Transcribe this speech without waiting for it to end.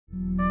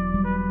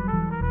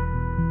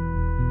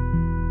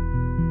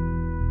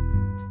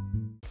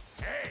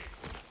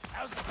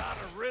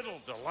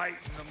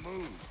lighten the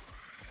mood.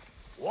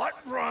 What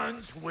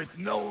runs with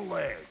no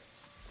legs?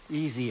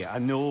 Easy, a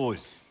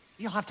nose.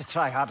 You'll have to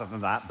try harder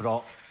than that,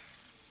 Brok.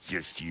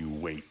 Just you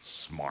wait,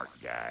 smart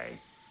guy.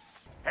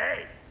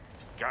 Hey,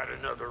 got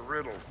another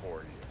riddle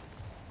for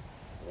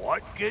you.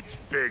 What gets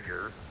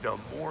bigger the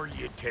more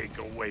you take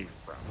away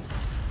from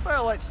it?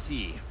 Well, let's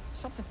see.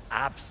 Something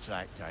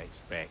abstract, I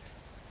expect.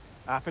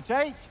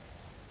 Appetite?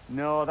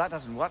 No, that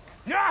doesn't work.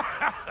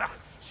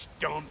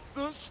 Stump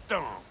the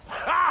stump.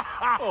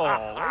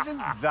 Oh,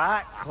 isn't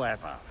that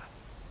clever?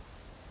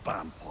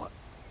 Bampot.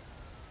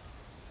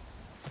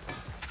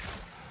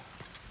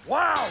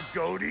 Wow,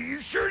 Goaty,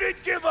 you sure did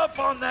give up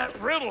on that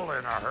riddle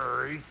in a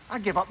hurry. I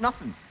give up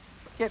nothing.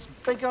 Gets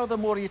bigger the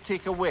more you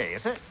take away,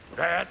 is it?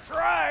 That's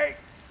right.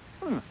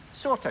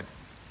 Sorted.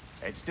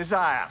 It's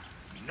desire.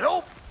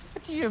 Nope.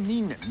 What do you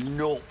mean,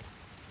 nope?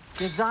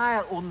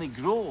 Desire only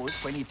grows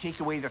when you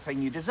take away the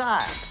thing you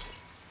desire.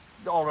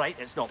 All right,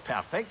 it's not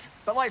perfect,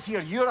 but let's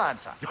hear your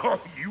answer. Oh,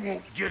 you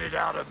won't get it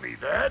out of me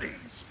that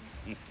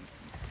easy.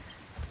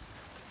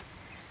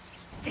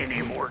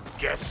 Any more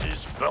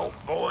guesses, belt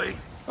boy?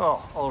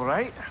 Oh, all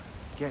right.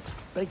 Gets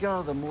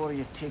bigger the more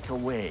you take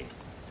away.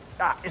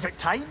 Is it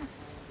time?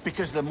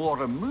 Because the more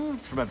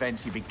removed from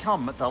events you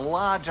become, the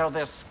larger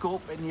their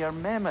scope in your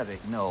memory.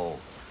 No,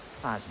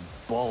 that's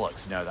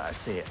bollocks now that I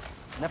say it.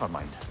 Never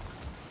mind.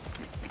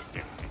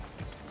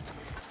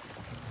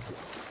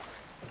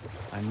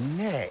 A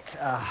net,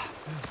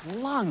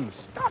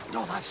 lungs. Oh,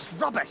 no, that's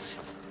rubbish.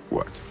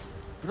 What?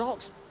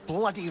 Brok's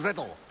bloody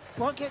riddle.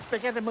 What gets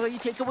bigger the more you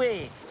take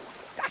away?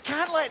 I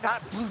can't let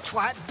that blue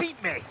twat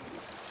beat me.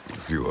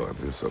 If you are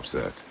this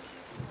upset,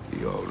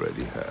 he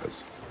already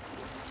has.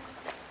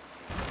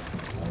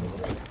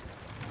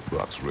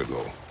 Brok's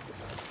riddle.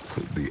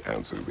 Could the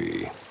answer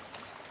be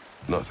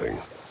nothing?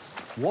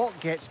 What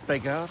gets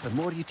bigger the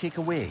more you take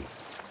away?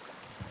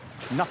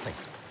 Nothing.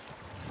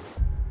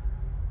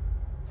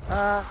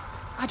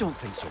 I don't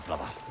think so,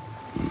 brother.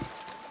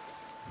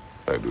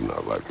 I do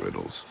not like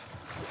riddles.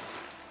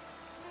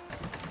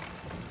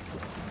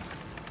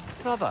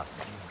 Brother,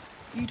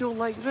 you don't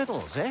like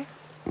riddles, eh?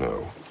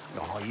 No.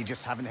 Oh, you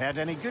just haven't heard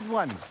any good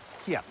ones.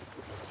 Here,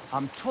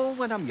 I'm tall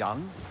when I'm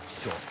young,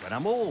 short when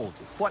I'm old.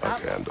 What A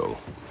candle.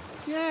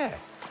 Yeah.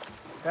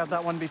 Heard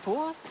that one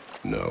before?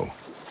 No.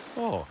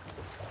 Oh.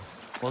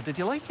 Well, did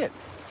you like it?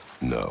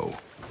 No.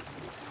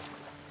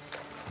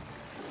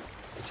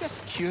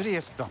 Just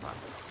curious, brother.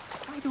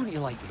 Why don't you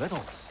like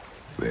riddles?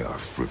 They are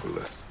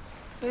frivolous.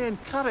 They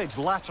encourage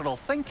lateral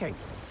thinking.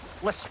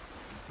 Listen,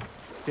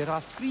 there are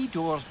 3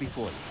 doors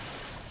before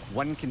you.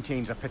 One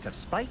contains a pit of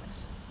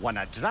spikes, one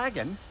a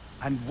dragon,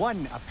 and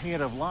one a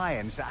pair of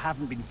lions that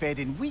haven't been fed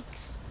in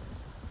weeks.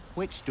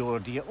 Which door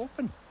do you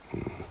open?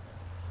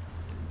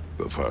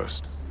 The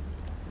first.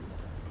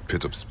 A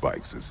pit of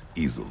spikes is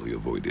easily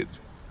avoided.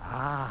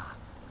 Ah,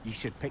 you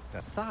should pick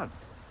the third,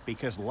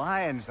 because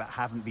lions that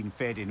haven't been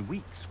fed in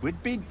weeks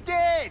would be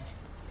dead!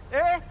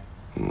 Eh?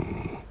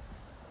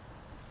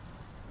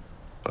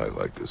 I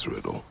like this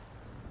riddle.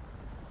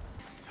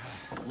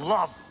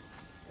 Love.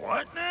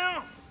 What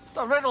now?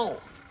 The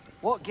riddle.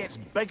 What gets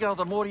bigger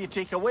the more you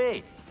take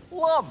away?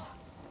 Love.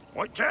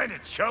 What kind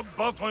of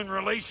chub-buffling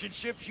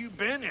relationships you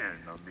been in,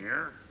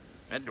 Amir?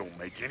 That don't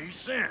make any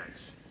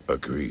sense.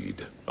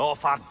 Agreed. Oh,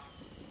 fun.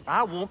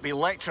 I won't be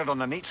lectured on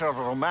the nature of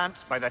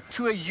romance by the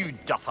 2 of you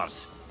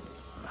duffers.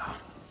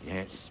 Yeah,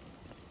 it's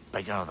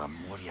bigger the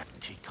more you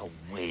take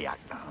away.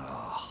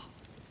 Oh.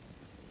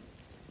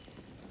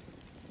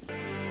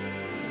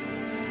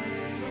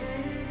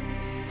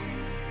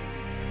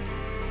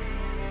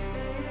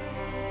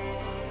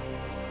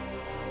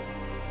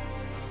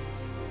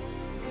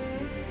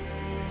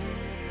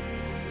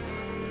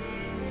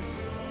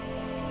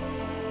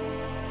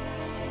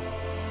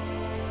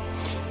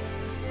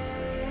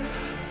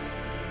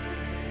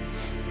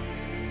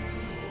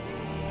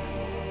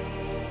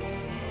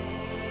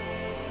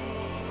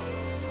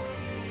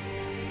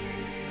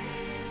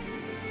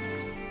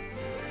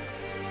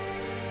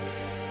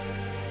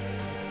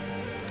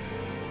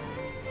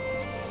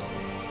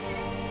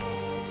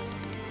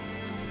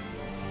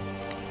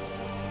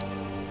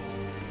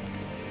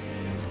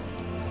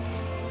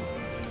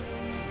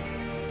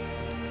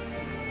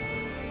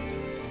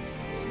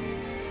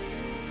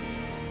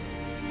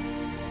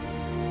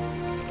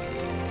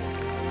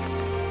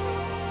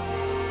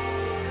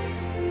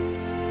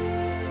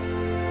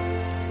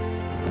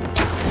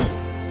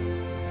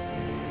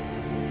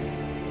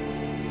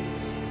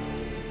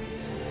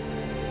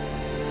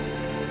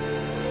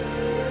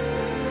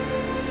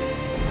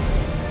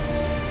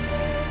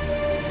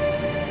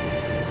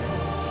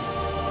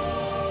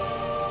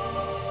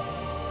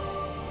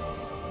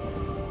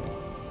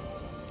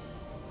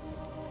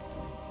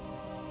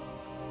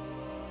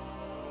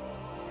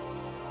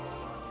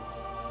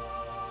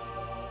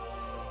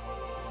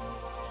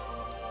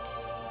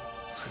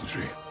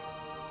 Sindri.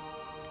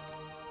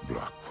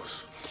 Brok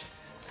was...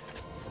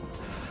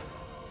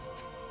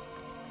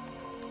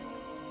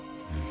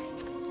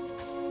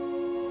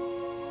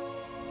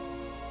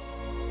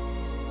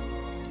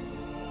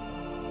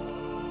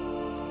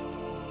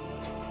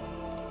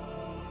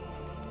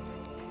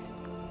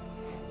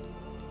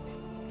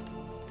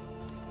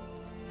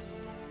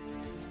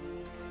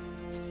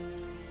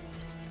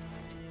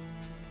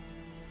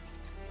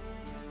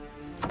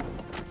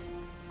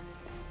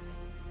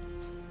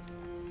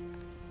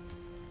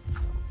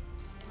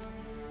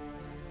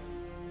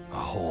 A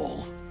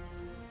hole.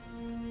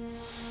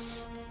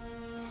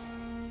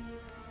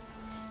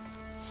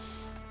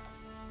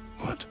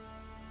 What?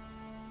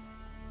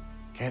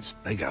 Gets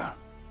bigger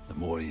the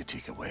more you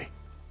take away.